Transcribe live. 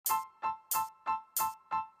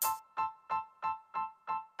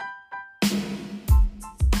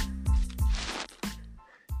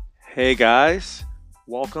Hey guys,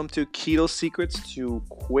 welcome to Keto Secrets to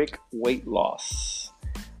Quick Weight Loss.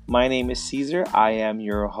 My name is Caesar. I am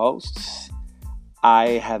your host.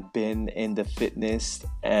 I have been in the fitness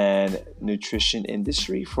and nutrition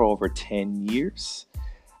industry for over 10 years.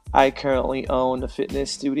 I currently own a fitness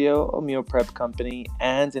studio, a meal prep company,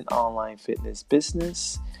 and an online fitness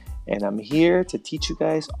business. And I'm here to teach you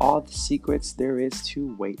guys all the secrets there is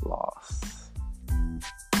to weight loss.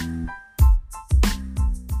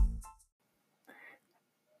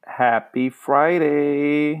 Happy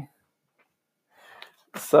Friday!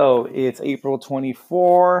 So it's April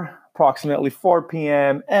 24, approximately 4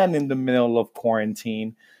 p.m., and in the middle of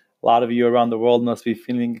quarantine. A lot of you around the world must be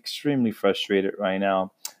feeling extremely frustrated right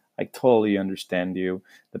now. I totally understand you.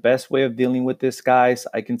 The best way of dealing with this, guys,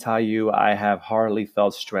 I can tell you I have hardly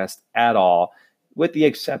felt stressed at all, with the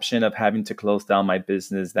exception of having to close down my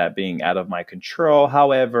business, that being out of my control.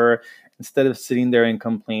 However, instead of sitting there and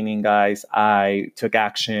complaining, guys, I took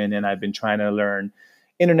action and I've been trying to learn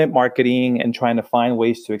internet marketing and trying to find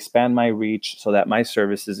ways to expand my reach so that my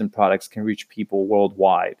services and products can reach people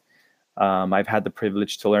worldwide. I've had the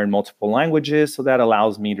privilege to learn multiple languages, so that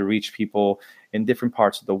allows me to reach people in different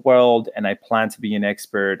parts of the world. And I plan to be an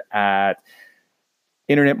expert at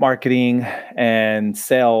internet marketing and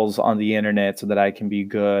sales on the internet so that I can be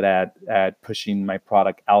good at pushing my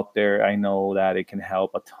product out there. I know that it can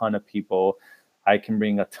help a ton of people. I can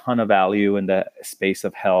bring a ton of value in the space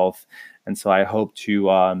of health. And so I hope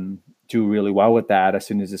to do really well with that as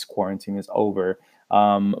soon as this quarantine is over.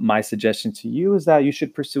 My suggestion to you is that you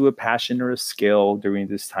should pursue a passion or a skill during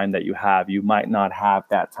this time that you have. You might not have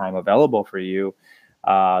that time available for you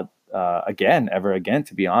ever again,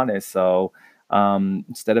 to be honest. So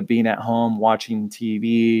instead of being at home watching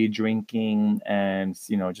TV, drinking, and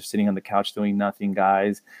just sitting on the couch doing nothing,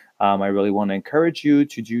 guys, I really want to encourage you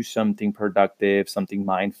to do something productive, something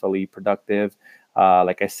mindfully productive.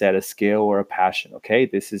 Like I said, a skill or a passion. Okay,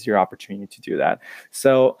 this is your opportunity to do that.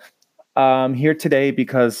 So here today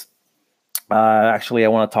because actually I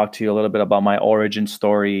want to talk to you a little bit about my origin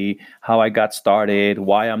story, how I got started,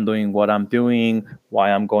 why I'm doing what I'm doing,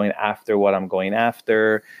 why I'm going after what I'm going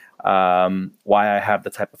after, why I have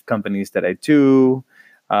the type of companies that I do.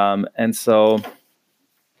 And so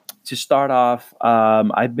to start off,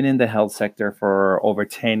 I've been in the health sector for over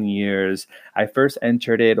 10 years. I first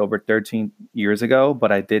entered it over 13 years ago,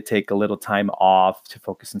 but I did take a little time off to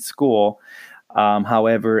focus in school.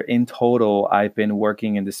 However, in total, I've been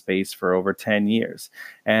working in the space for over 10 years.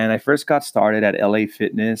 And I first got started at LA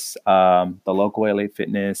Fitness, the local LA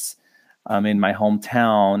Fitness in my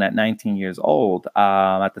hometown at 19 years old.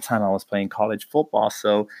 At the time, I was playing college football,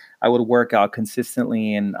 so I would work out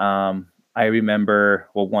consistently. And I remember,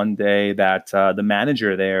 one day that the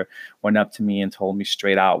manager there went up to me and told me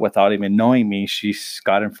straight out, without even knowing me, she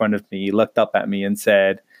got in front of me, looked up at me and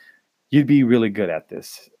said, "You'd be really good at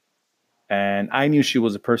this." And I knew she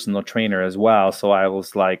was a personal trainer as well. So I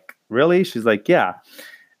was like, "Really?" She's like, "Yeah."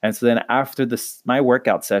 And so then after my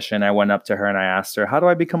workout session, I went up to her and I asked her, "How do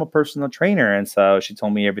I become a personal trainer?" And so she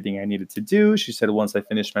told me everything I needed to do. She said once I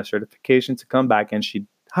finished my certification to come back and she'd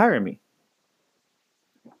hire me.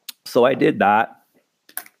 So I did that.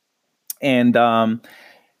 And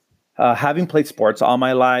having played sports all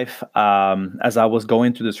my life, as I was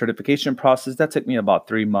going through the certification process, that took me about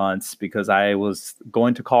 3 months because I was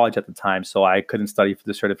going to college at the time, so I couldn't study for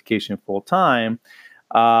the certification full time.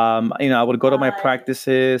 I would go to my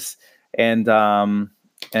practices and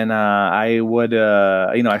I would,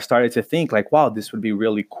 I started to think like, wow, this would be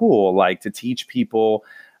really cool, like to teach people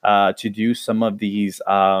to do some of these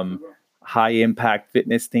high impact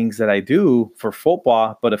fitness things that I do for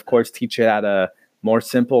football, but of course, teach it at a more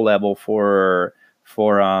simple level for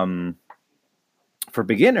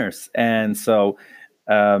beginners. And so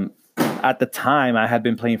at the time, I had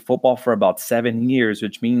been playing football for about 7 years,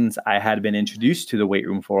 which means I had been introduced to the weight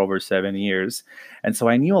room for over 7 years. And so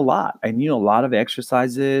I knew a lot. I knew a lot of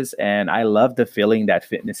exercises, and I loved the feeling that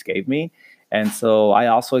fitness gave me. And so I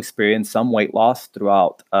also experienced some weight loss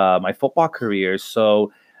throughout my football career.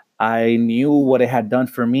 So I knew what it had done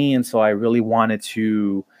for me, and so I really wanted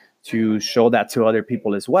to show that to other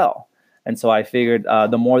people as well. And so I figured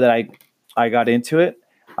the more that I got into it,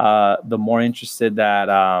 the more interested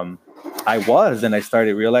that I was. And I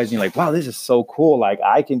started realizing like, wow, this is so cool. Like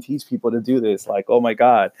I can teach people to do this. Like, oh my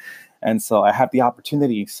God. And so I had the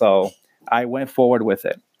opportunity. So I went forward with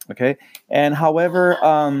it. Okay. And however,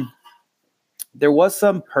 there was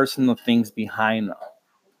some personal things behind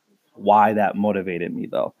why that motivated me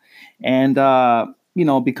though. And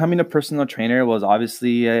becoming a personal trainer was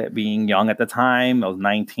obviously being young at the time. I was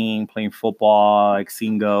 19, playing football, like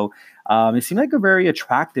Singo. It seemed like a very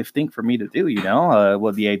attractive thing for me to do,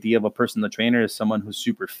 well, the idea of a personal trainer is someone who's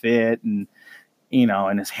super fit and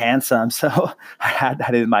is handsome. So I had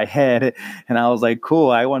that in my head and I was like,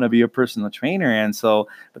 cool, I want to be a personal trainer. And so,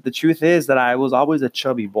 but the truth is that I was always a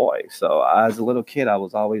chubby boy. So as a little kid, I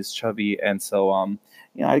was always chubby. And so,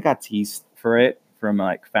 I got teased for it from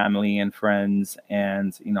like family and friends.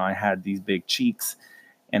 And, I had these big cheeks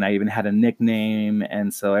and I even had a nickname.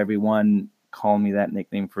 And so everyone called me that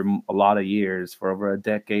nickname for a lot of years, for over a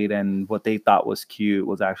decade. And what they thought was cute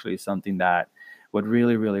was actually something that would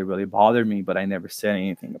really, really, really bother me, but I never said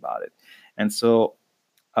anything about it. And so,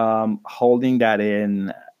 holding that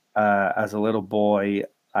in as a little boy,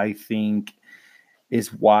 I think is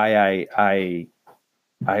why I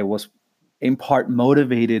was in part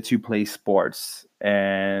motivated to play sports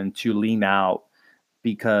and to lean out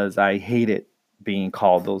because I hated being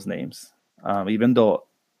called those names. Even though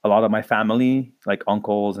a lot of my family, like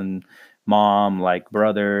uncles and mom, like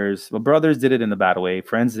brothers, well, brothers did it in a bad way,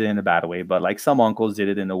 friends did it in a bad way, but like some uncles did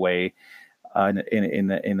it in a way, like in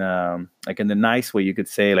the nice way, you could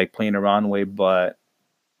say, like playing around way, but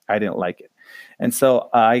I didn't like it. And so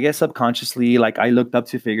I guess subconsciously, like I looked up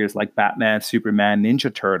to figures like Batman, Superman,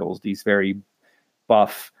 Ninja Turtles, these very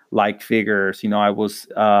buff like figures. I was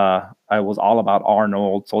all about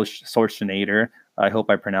Arnold Schwarzenegger. I hope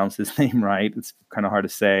I pronounced his name right. It's kind of hard to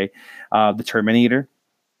say. The Terminator,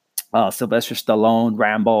 Sylvester Stallone,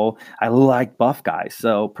 Rambo. I like buff guys,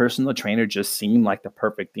 so personal trainer just seemed like the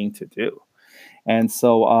perfect thing to do. And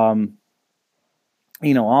so,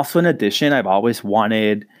 also in addition,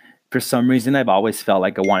 for some reason, I've always felt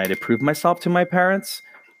like I wanted to prove myself to my parents.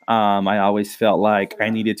 I always felt like I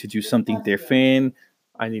needed to do something different.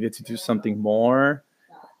 I needed to do something more.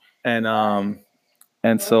 And,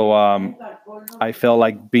 I felt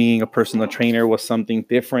like being a personal trainer was something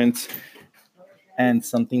different and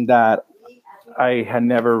something that I had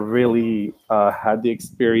never really had the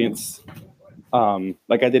experience. I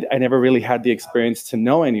never really had the experience to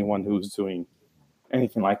know anyone who was doing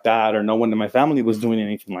anything like that, or no one in my family was doing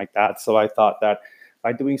anything like that. So I thought that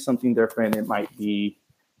by doing something different, it might be,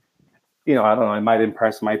 I don't know, it might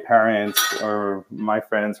impress my parents or my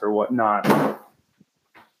friends or whatnot.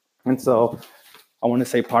 And so I want to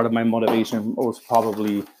say part of my motivation was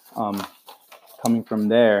probably coming from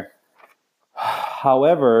there.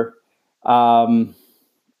 However, one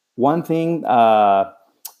thing that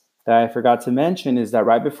I forgot to mention is that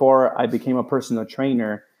right before I became a personal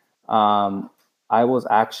trainer, um, I was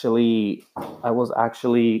actually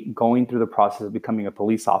going through the process of becoming a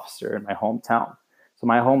police officer in my hometown. So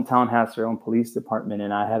my hometown has their own police department,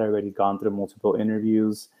 and I had already gone through multiple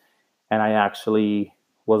interviews, and I actually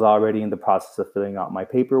was already in the process of filling out my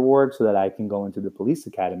paperwork so that I can go into the police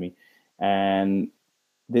academy. And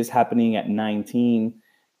this happening at 19,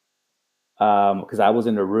 because I was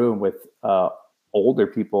in a room with older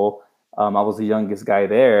people. I was the youngest guy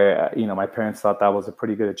there. My parents thought that was a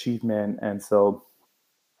pretty good achievement. And so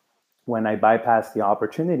when I bypassed the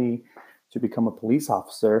opportunity to become a police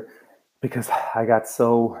officer, because I got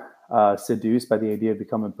so seduced by the idea of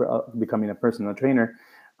becoming a personal trainer,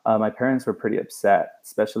 my parents were pretty upset,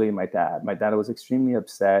 especially my dad. My dad was extremely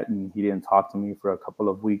upset, and he didn't talk to me for a couple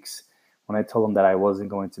of weeks when I told him that I wasn't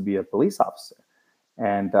going to be a police officer.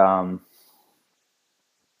 And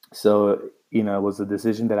so, it was a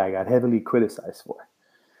decision that I got heavily criticized for.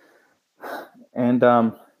 And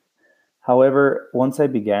however, once I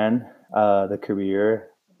began my career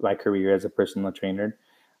as a personal trainer,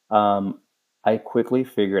 um, I quickly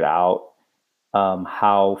figured out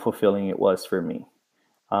how fulfilling it was for me.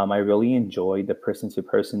 I really enjoyed the person to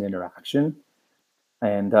person interaction.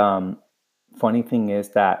 And funny thing is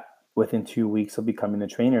that within 2 weeks of becoming a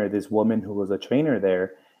trainer, this woman who was a trainer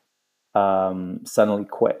there suddenly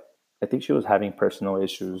quit. I think she was having personal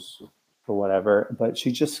issues or whatever, but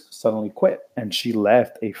she just suddenly quit and she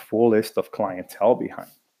left a full list of clientele behind.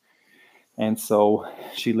 And so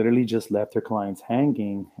she literally just left her clients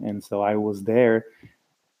hanging. And so I was there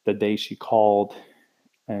the day she called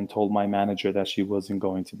and told my manager that she wasn't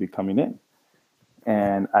going to be coming in.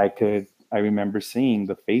 And I remember seeing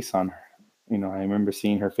the face on her. I remember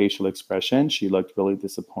seeing her facial expression. She looked really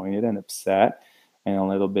disappointed and upset and a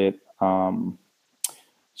little bit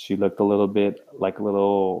she looked a little bit like a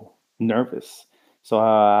little nervous. So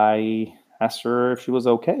I asked her if she was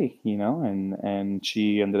okay, and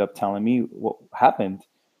she ended up telling me what happened,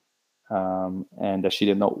 and that she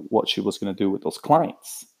didn't know what she was going to do with those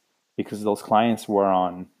clients because those clients were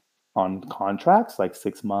on contracts, like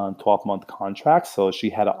 6-month, 12-month contracts. So she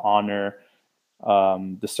had to honor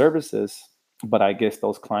the services, but I guess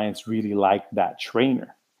those clients really liked that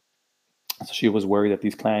trainer. So she was worried that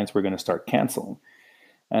these clients were going to start canceling.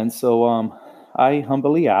 And so I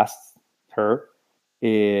humbly asked her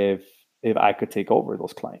if if I could take over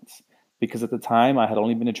those clients, because at the time I had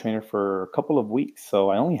only been a trainer for a couple of weeks, so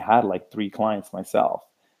I only had like 3 clients myself.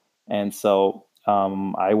 And so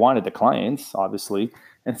I wanted the clients, obviously,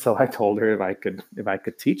 and so I told her if I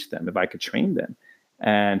could teach them, if I could train them,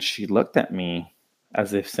 and she looked at me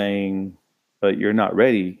as if saying, "But you're not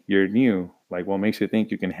ready. You're new. Like, what makes you think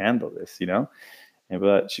you can handle this?"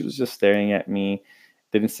 But she was just staring at me,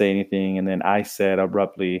 didn't say anything, and then I said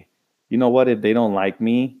abruptly, "You know what? If they don't like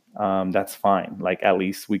me, that's fine. Like, at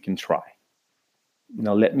least we can try.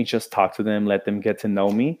 Let me just talk to them, let them get to know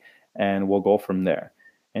me, and we'll go from there."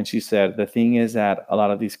 And she said, "The thing is that a lot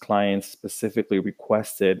of these clients specifically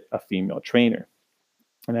requested a female trainer."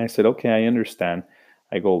 And I said, "Okay, I understand."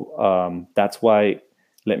 I go, "That's why,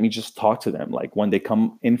 let me just talk to them. Like, when they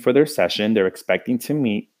come in for their session, they're expecting to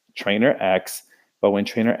meet trainer X. But when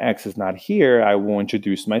trainer X is not here, I will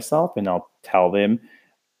introduce myself and I'll tell them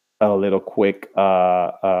a little quick,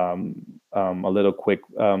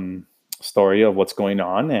 story of what's going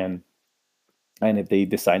on, and if they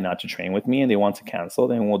decide not to train with me and they want to cancel,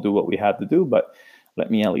 then we'll do what we have to do. But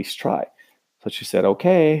let me at least try." So she said,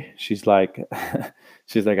 "Okay." She's like,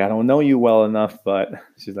 she's like, "I don't know you well enough, but,"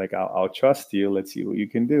 she's like, I'll trust you. Let's see what you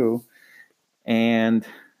can do." And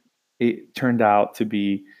it turned out to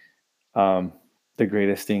be um, the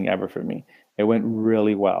greatest thing ever for me. It went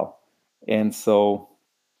really well. And so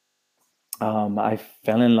I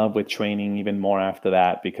fell in love with training even more after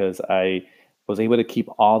that, because I was able to keep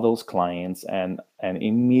all those clients and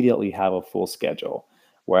immediately have a full schedule,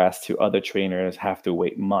 whereas to other trainers have to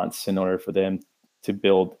wait months in order for them to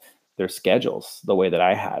build their schedules the way that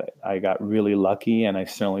I had it. I got really lucky, and I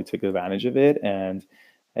certainly took advantage of it, and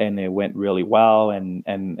it went really well, and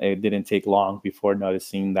it didn't take long before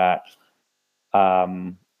noticing that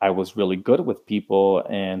I was really good with people,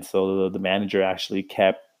 and so the manager actually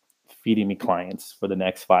kept feeding me clients for the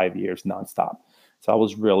next 5 years nonstop. So I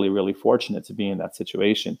was really, really fortunate to be in that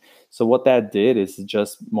situation. So what that did is it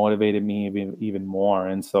just motivated me even more,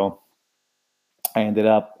 and so I ended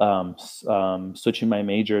up switching my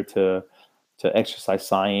major to exercise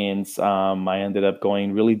science. I ended up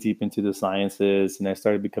going really deep into the sciences, and I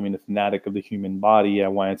started becoming a fanatic of the human body. I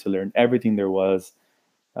wanted to learn everything there was.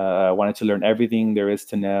 I wanted to learn everything there is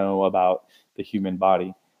to know about the human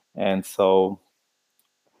body. And so,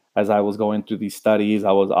 as I was going through these studies,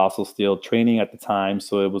 I was also still training at the time.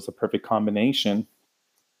 So, it was a perfect combination.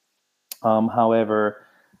 However,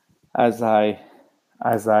 as I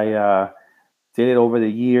did it over the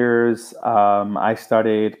years, I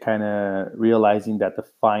started kind of realizing that the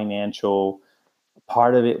financial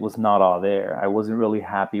part of it was not all there. I wasn't really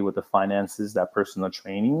happy with the finances that personal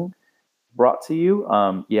training brought to you.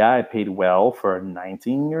 Yeah, I paid well for a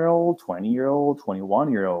 19-year-old, 20-year-old,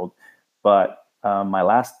 21-year-old, but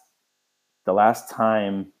the last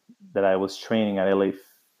time that I was training at LA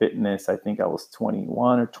Fitness, I think I was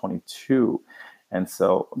 21 or 22, and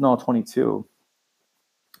so no, 22,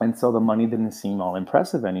 and so the money didn't seem all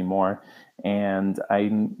impressive anymore, and I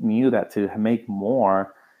knew that to make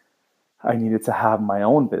more, I needed to have my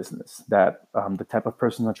own business. That the type of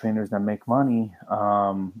personal trainers that make money,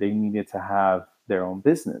 they needed to have their own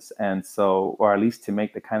business, and so, or at least to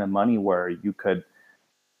make the kind of money where you could,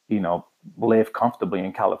 you know, live comfortably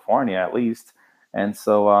in California at least. And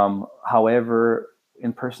so, however,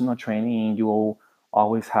 in personal training, you'll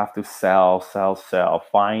always have to sell, sell, sell,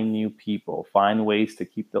 find new people, find ways to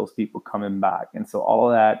keep those people coming back. And so all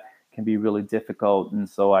of that can be really difficult. And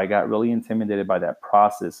so I got really intimidated by that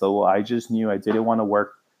process. So I just knew I didn't want to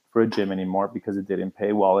work for a gym anymore because it didn't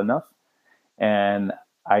pay well enough. And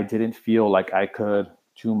I didn't feel like I could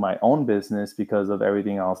do my own business because of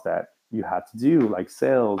everything else that you had to do, like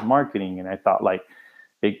sales, marketing. And I thought like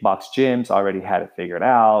big box gyms already had it figured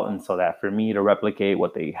out. And so that for me to replicate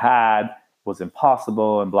what they had was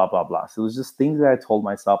impossible and blah, blah, blah. So it was just things that I told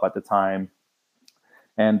myself at the time.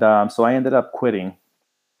 And so I ended up quitting.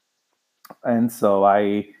 And so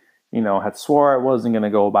I, had swore I wasn't going to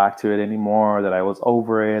go back to it anymore, that I was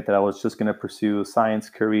over it, that I was just going to pursue a science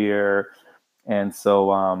career. And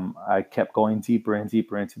so I kept going deeper and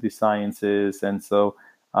deeper into the sciences. And so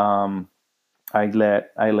um, I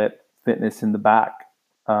let fitness in the back.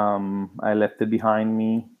 I left it behind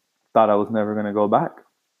me. Thought I was never going to go back.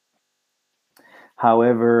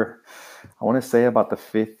 However, I want to say about the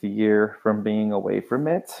 5th year from being away from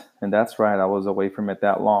it, and that's right, I was away from it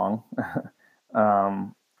that long.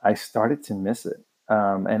 I started to miss it.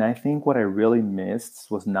 And I think what I really missed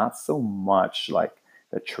was not so much like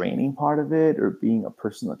the training part of it or being a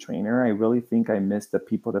personal trainer. I really think I missed the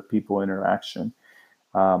people to people interaction.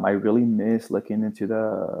 I really miss looking into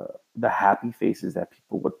the happy faces that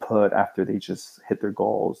people would put after they just hit their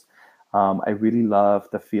goals. I really love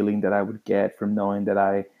the feeling that I would get from knowing that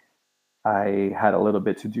I had a little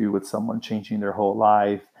bit to do with someone changing their whole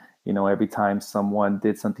life. Every time someone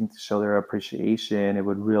did something to show their appreciation, it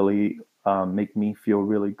would really make me feel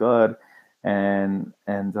really good. And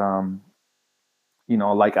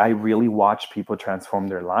like I really watch people transform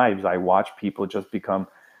their lives. I watch people just become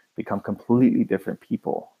completely different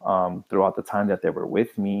people throughout the time that they were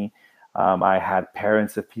with me. I had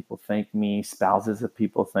parents of people thank me, spouses of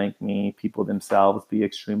people thank me, people themselves be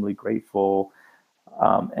extremely grateful.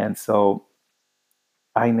 And so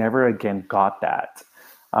I never again got that.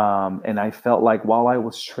 And I felt like while I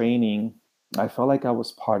was training, I felt like I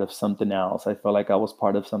was part of something else. I felt like I was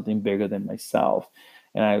part of something bigger than myself.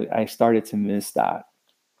 And I started to miss that.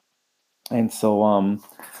 And so,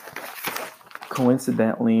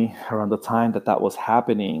 coincidentally, around the time that that was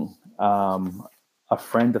happening, a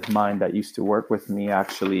friend of mine that used to work with me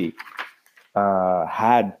actually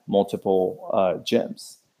had multiple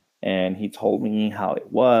gyms. And he told me how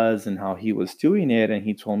it was and how he was doing it. And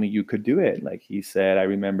he told me you could do it. Like he said, I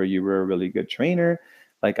remember you were a really good trainer.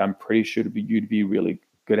 Like I'm pretty sure you'd be really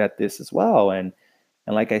good at this as well. And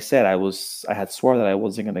like I said, I had swore that I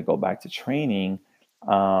wasn't going to go back to training.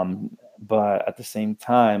 But at the same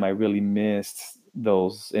time, I really missed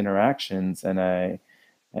those interactions, and I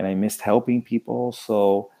missed helping people.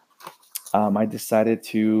 So I decided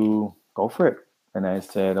to go for it. And I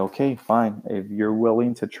said, okay, fine. If you're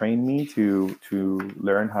willing to train me to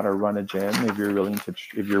learn how to run a gym, if you're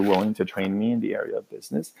willing to train me in the area of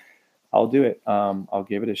business, I'll do it. I'll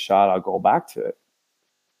give it a shot. I'll go back to it.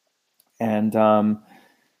 And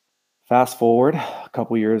fast forward a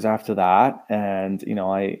couple years after that, and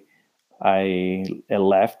I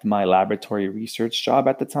left my laboratory research job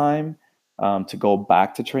at the time to go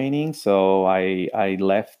back to training. So I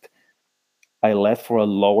left for a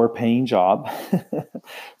lower paying job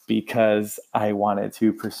because I wanted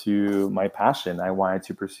to pursue my passion. I wanted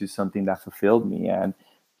to pursue something that fulfilled me. And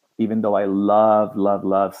even though I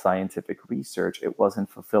love scientific research, it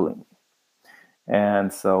wasn't fulfilling me.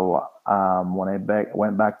 And so when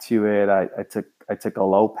went back to it, I took a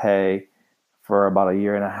low pay for about a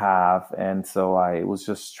year and a half, and so I was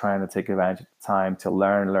just trying to take advantage of the time to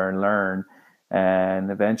learn,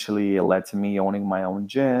 and eventually it led to me owning my own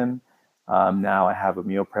gym. Now I have a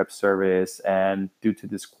meal prep service, and due to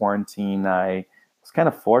this quarantine, I was kind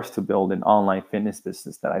of forced to build an online fitness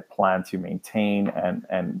business that I plan to maintain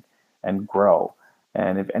and grow.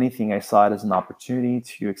 And if anything, I saw it as an opportunity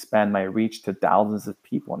to expand my reach to thousands of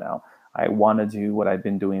people now. I want to do what I've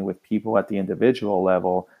been doing with people at the individual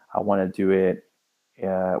level. I want to do it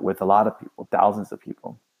with a lot of people, thousands of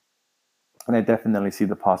people. And I definitely see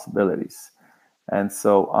the possibilities. And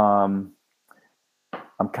so I'm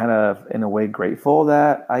kind of, in a way, grateful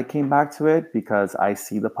that I came back to it because I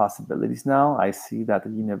see the possibilities now. I see that the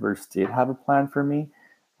universe did have a plan for me,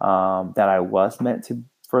 that I was meant to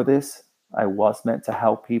for this. I was meant to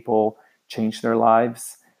help people change their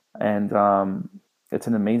lives. And it's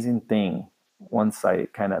an amazing thing once I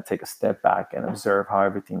kind of take a step back and observe how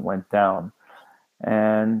everything went down.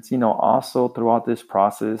 And, also throughout this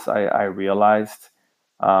process, I realized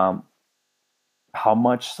um, how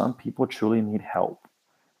much some people truly need help.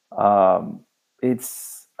 um,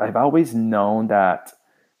 I've always known that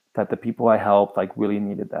the people I helped like really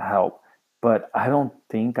needed the help, but I don't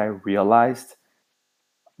think I realized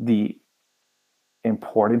the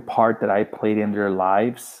important part that I played in their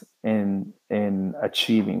lives in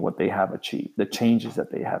achieving what they have achieved, the changes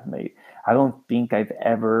that they have made. I don't think I've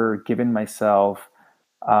ever given myself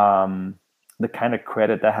um, the kind of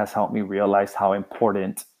credit that has helped me realize how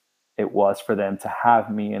important it was for them to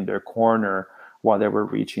have me in their corner while they were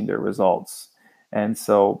reaching their results. And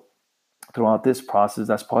so throughout this process,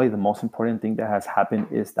 that's probably the most important thing that has happened,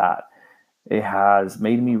 is that it has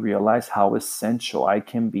made me realize how essential I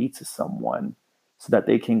can be to someone so that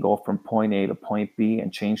they can go from point A to point B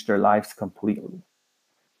and change their lives completely.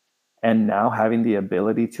 And now having the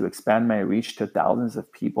ability to expand my reach to thousands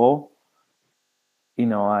of people,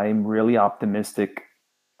 I'm really optimistic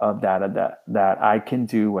of that I can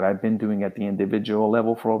do what I've been doing at the individual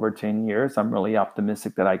level for over 10 years. I'm really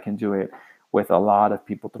optimistic that I can do it with a lot of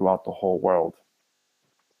people throughout the whole world.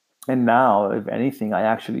 And now, if anything, I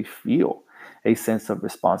actually feel a sense of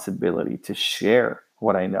responsibility to share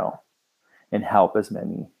what I know and help as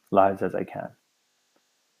many lives as I can.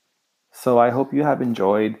 So I hope you have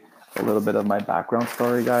enjoyed a little bit of my background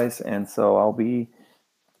story, guys. And so I'll be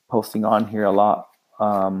posting on here a lot,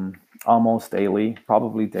 almost daily,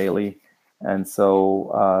 probably daily. And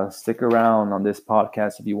so stick around on this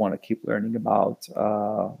podcast if you want to keep learning about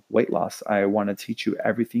weight loss. I want to teach you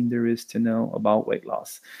everything there is to know about weight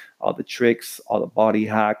loss, all the tricks, all the body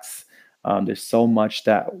hacks. There's so much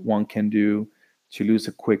that one can do to lose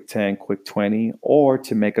a quick 10, quick 20, or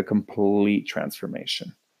to make a complete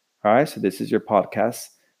transformation. All right. So this is your podcast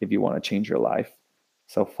if you want to change your life.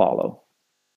 So follow.